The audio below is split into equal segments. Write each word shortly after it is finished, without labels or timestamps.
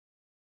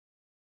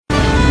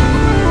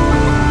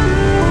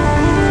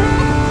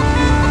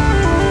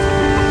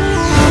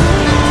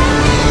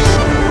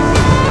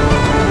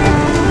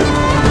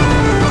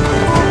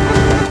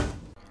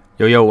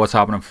Yo, what's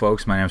happening,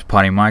 folks? My name is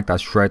Potty Mike.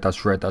 That's right. This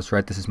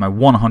is my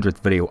 100th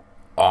video.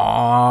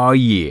 Oh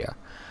yeah.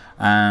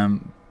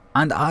 And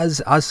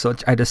as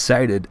such, I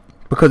decided,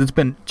 because it's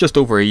been just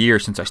over a year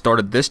since I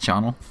started this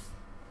channel,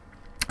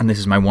 and this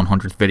is my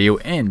 100th video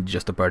in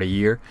just about a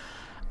year,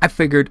 I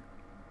figured,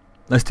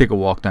 let's take a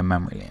walk down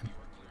memory lane.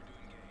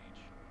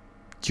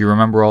 Do you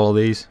remember all of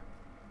these?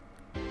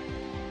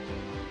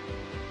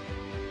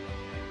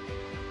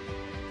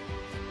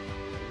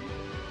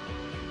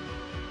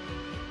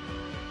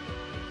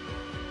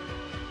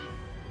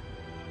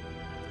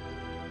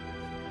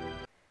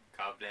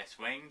 God bless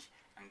Wings,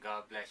 and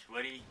God bless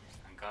Woody,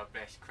 and God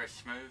bless Chris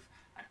Smooth,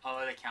 and all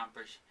the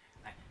campers,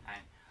 and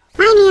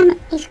My name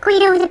is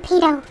Guido the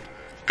Pedo,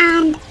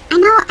 and I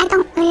know I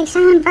don't really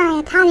sound very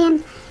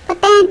Italian,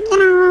 but then, you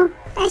know,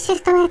 that's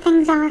just the way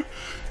things are.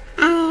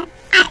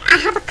 I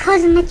have a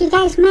cousin that you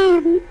guys may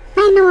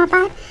know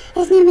about.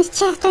 His name is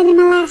Chester the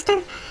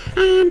Molester,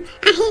 and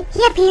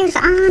he appears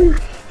on...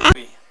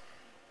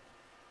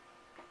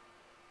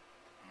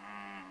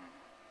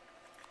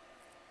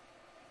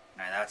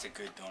 Now that's a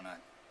good donut.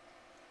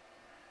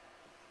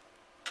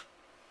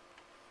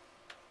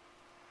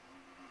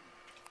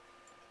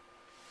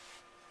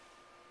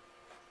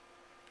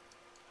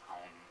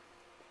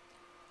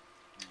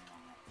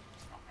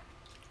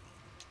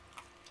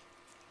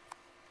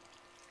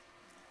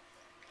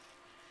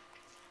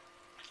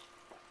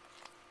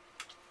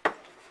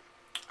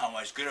 And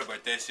what's good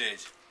about this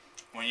is,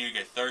 when you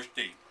get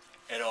thirsty,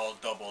 it all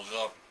doubles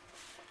up.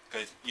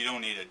 Because you don't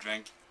need a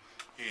drink,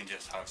 you can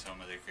just have some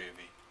of the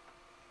gravy.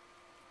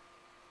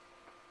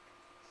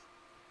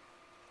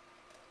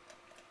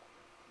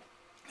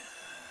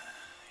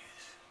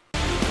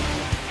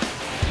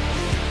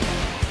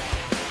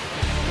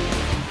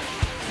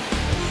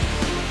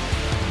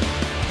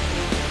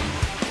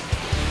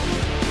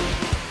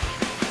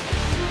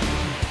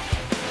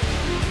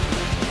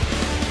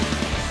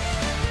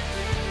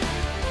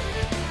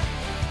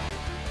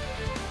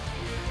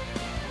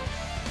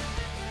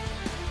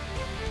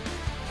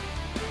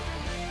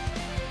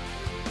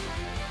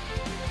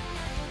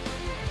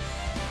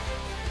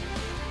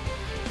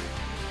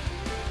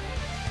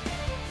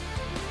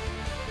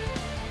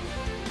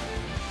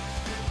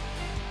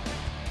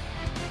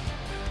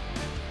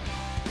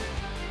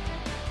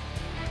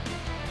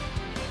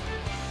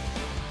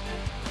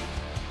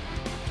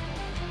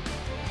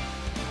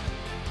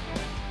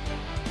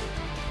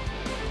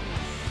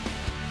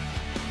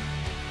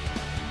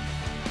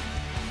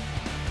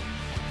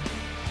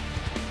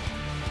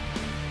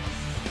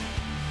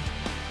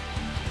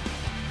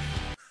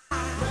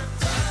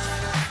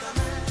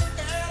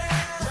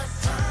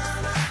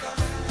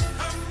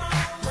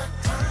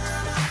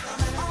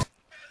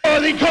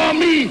 They call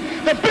me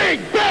the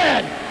Big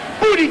Bad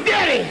Booty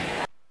Daddy.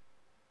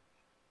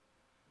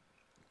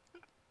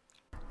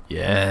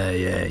 Yeah.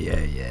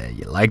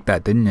 You liked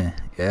that, didn't you?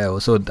 Yeah, well,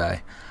 so did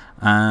I.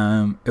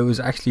 It was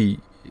actually,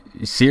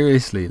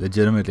 seriously,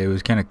 legitimately, it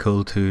was kind of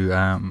cool to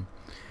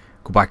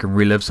go back and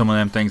relive some of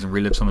them things and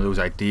relive some of those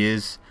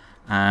ideas.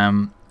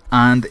 And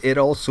it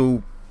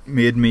also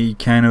made me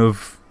kind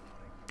of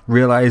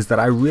realize that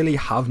I really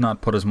have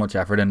not put as much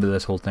effort into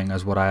this whole thing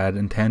as what I had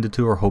intended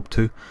to or hoped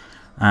to.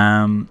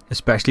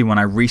 Especially when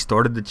I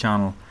restarted the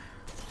channel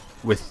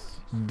with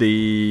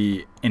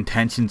the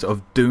intentions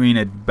of doing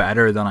it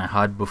better than I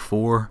had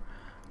before,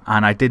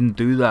 and I didn't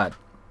do that.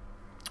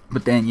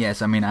 But then,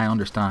 yes, I mean, I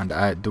understand.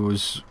 There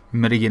was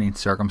mitigating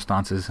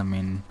circumstances. I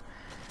mean,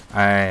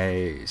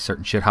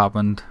 certain shit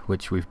happened,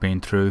 which we've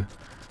been through,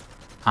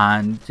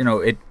 and you know,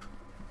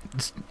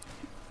 it's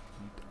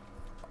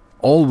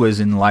always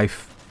in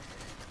life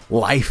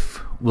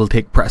will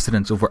take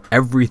precedence over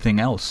everything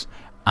else.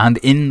 And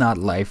in that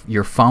life,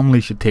 your family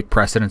should take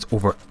precedence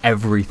over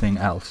everything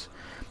else.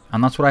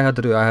 And that's what I had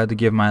to do. I had to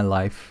give my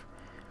life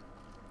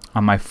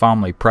and my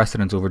family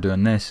precedence over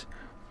doing this.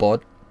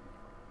 But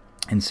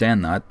in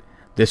saying that,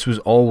 this was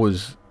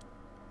always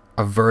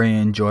a very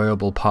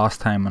enjoyable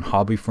pastime and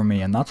hobby for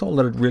me. And that's all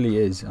that it really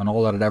is. And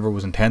all that it ever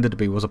was intended to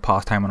be was a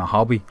pastime and a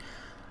hobby.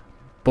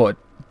 But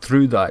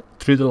through that,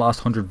 through the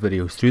last 100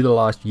 videos, through the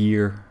last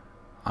year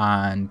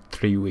and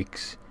 3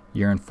 weeks,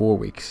 year and 4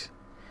 weeks,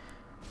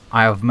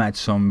 I have met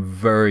some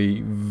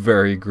very,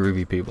 very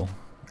groovy people.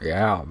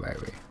 Yeah,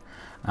 baby.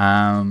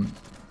 And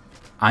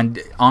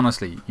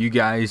honestly, you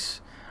guys,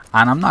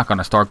 and I'm not going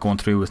to start going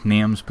through with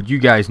names, but you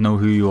guys know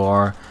who you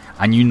are,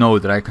 and you know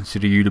that I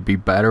consider you to be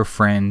better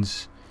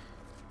friends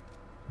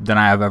than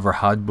I have ever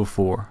had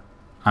before.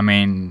 I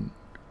mean,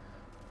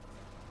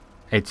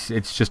 it's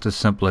just as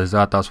simple as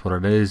that. That's what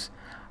it is.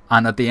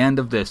 And at the end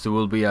of this, there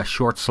will be a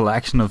short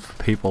selection of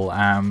people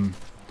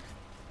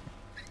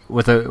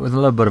with a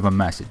little bit of a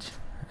message.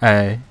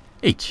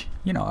 Each,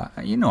 you know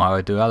how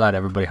I do. I let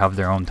everybody have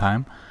their own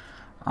time,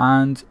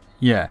 and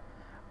yeah,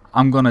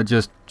 I'm gonna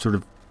just sort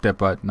of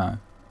dip out now.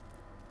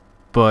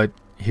 But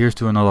here's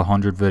to another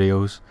 100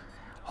 videos.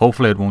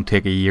 Hopefully, it won't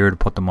take a year to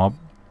put them up.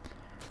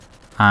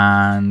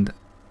 And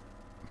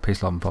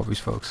peace, love, and puppies,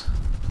 folks.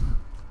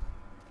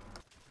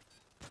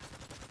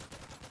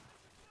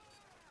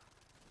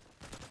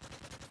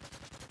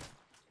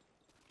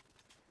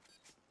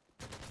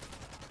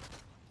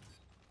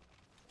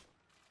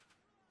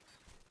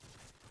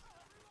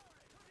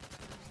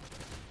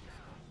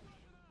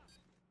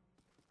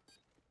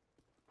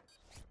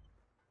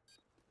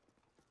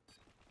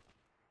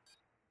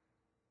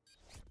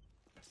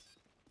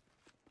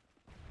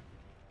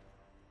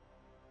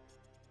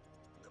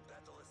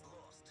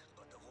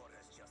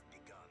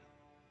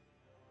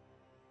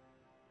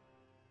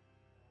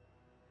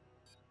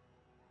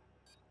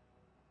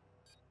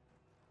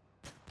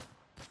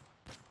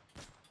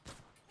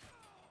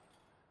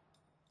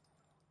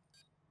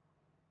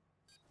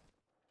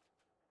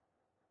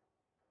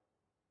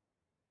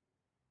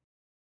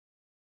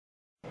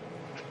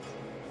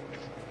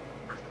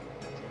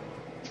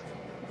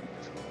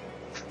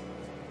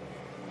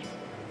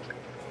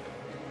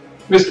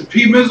 Mr.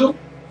 P. Mizzle,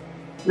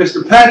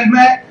 Mr. Patty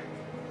Mac,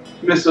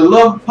 Mr.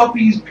 Love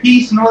Puppies,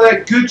 Peace, and all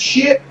that good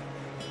shit.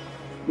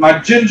 My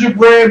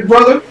gingerbread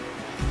brother.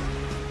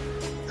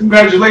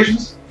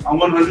 Congratulations on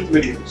 100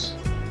 videos.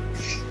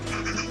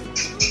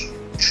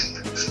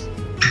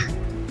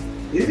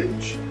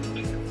 Bitch.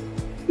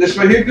 This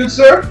right here, good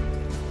sir,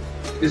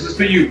 this is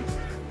for you.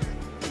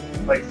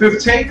 Like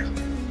 5th take,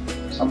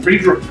 so I'm pretty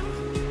drunk.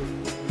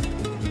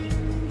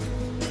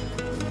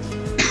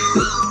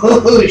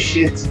 Oh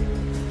shit.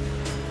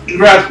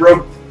 Congrats,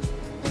 bro.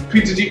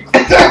 Pizza G.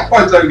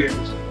 Fun time games.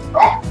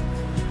 Oh.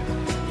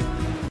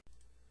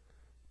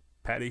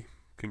 Patty,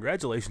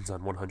 congratulations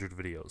on 100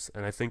 videos,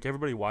 and I think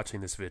everybody watching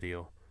this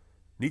video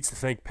needs to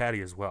thank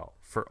Patty as well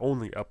for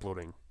only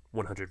uploading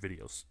 100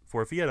 videos.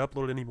 For if he had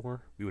uploaded any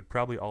more, we would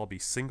probably all be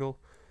single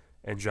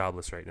and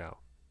jobless right now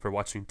for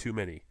watching too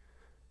many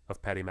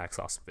of Patty Mac's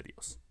awesome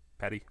videos.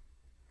 Patty,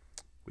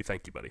 we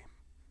thank you, buddy.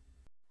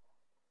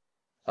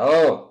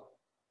 Hello,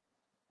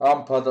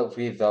 I'm Product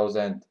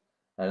 3000,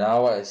 and I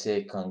want to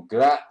say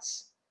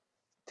congrats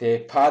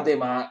to Paddy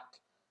Mac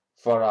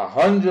for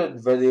 100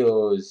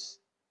 videos,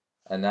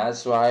 and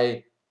that's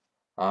why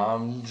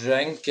I'm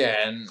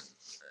drinking,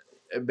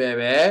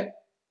 baby.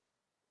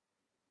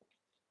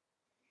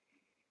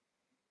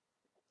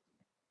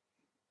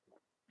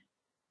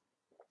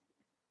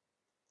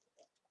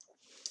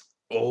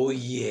 Oh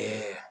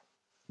yeah.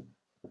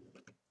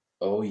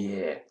 Oh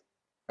yeah.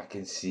 I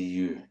can see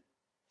you.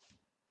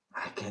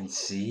 I can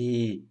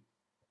see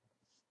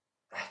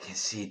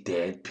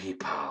dead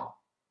people.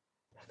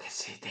 I can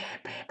see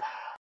dead people.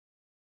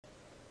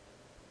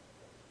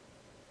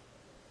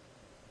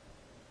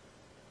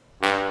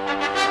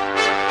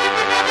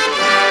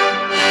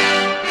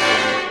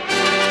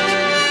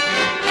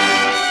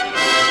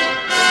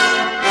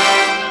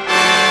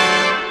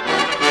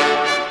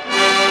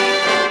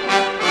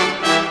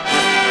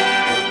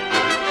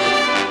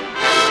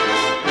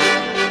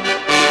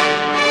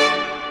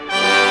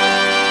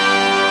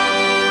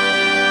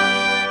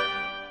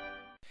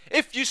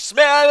 If you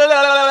smell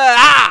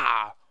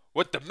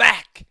what the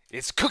Mac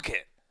is cooking.